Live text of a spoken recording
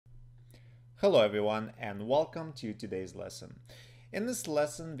Hello everyone and welcome to today's lesson. In this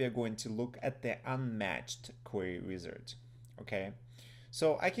lesson we are going to look at the Unmatched query wizard. Okay,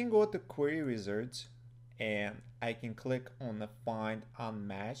 so I can go to query wizard and I can click on the find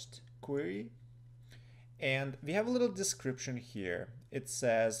unmatched query, and we have a little description here. It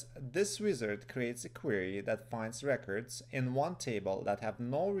says this wizard creates a query that finds records in one table that have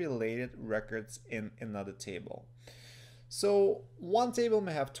no related records in another table. So one table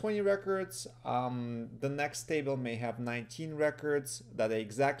may have 20 records, the next table may have 19 records that are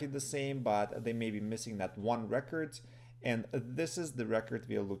exactly the same, but they may be missing that one record, and this is the record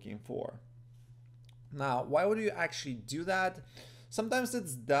we are looking for. Now, why would you actually do that? Sometimes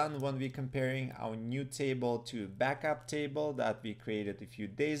it's done when we're comparing our new table to a backup table that we created a few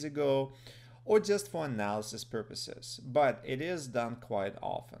days ago, or just for analysis purposes, but it is done quite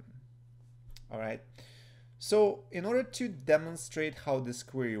often. All right. So in order to demonstrate how this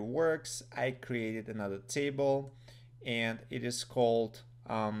query works, I created another table, and it is called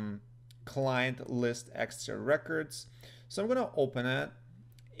client list extra records. So I'm going to open it,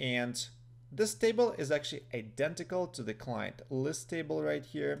 and this table is actually identical to the client list table right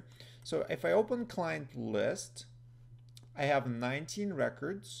here. So if I open client list, I have 19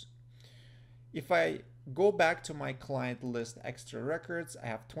 records. If I go back to my client list extra records, I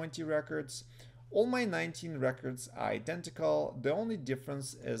have 20 records. All my 19 records are identical. The only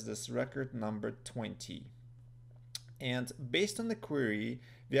difference is this record number 20. And based on the query,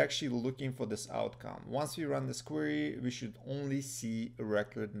 we're actually looking for this outcome. Once we run this query, we should only see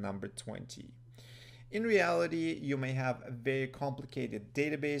record number 20. In reality, you may have very complicated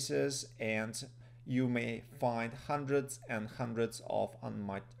databases and you may find hundreds and hundreds of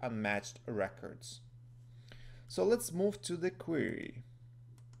unmatched records. So let's move to the query.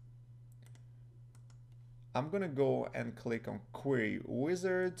 I'm going to go and click on Query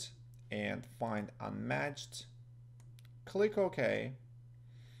Wizard and find Unmatched. Click OK.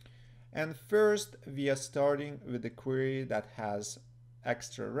 And first, we are starting with the query that has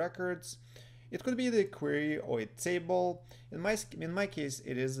extra records. It could be the query or a table. In my case,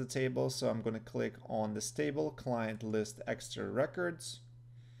 it is a table, so I'm going to click on this table, client list extra records.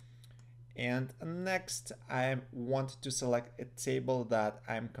 And next, I want to select a table that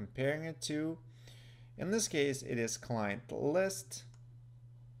I'm comparing it to. In this case, it is client list.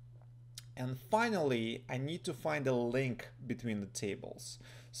 And finally, I need to find a link between the tables.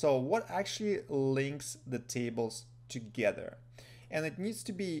 So what actually links the tables together? And it needs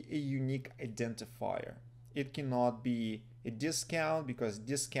to be a unique identifier. It cannot be a discount because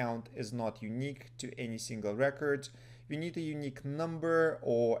discount is not unique to any single record. We need a unique number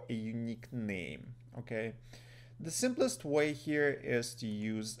or a unique name, okay? The simplest way here is to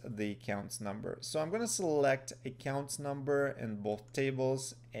use the accounts number. So I'm going to select accounts number in both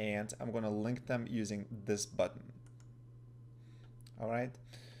tables and I'm going to link them using this button. All right.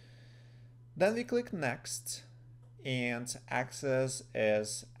 Then we click next, and Access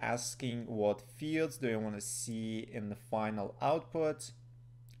is asking what fields do I want to see in the final output.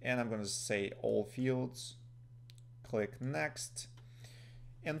 And I'm going to say all fields. Click next.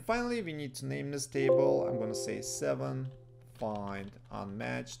 And finally, we need to name this table. I'm going to say 7 find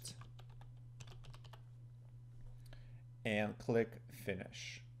unmatched and click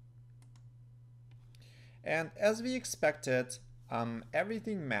finish. And as we expected,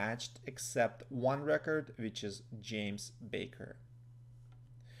 everything matched except one record, which is James Baker.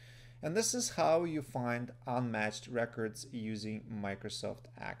 And this is how you find unmatched records using Microsoft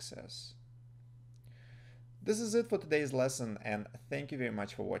Access. This is it for today's lesson, and thank you very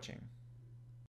much for watching.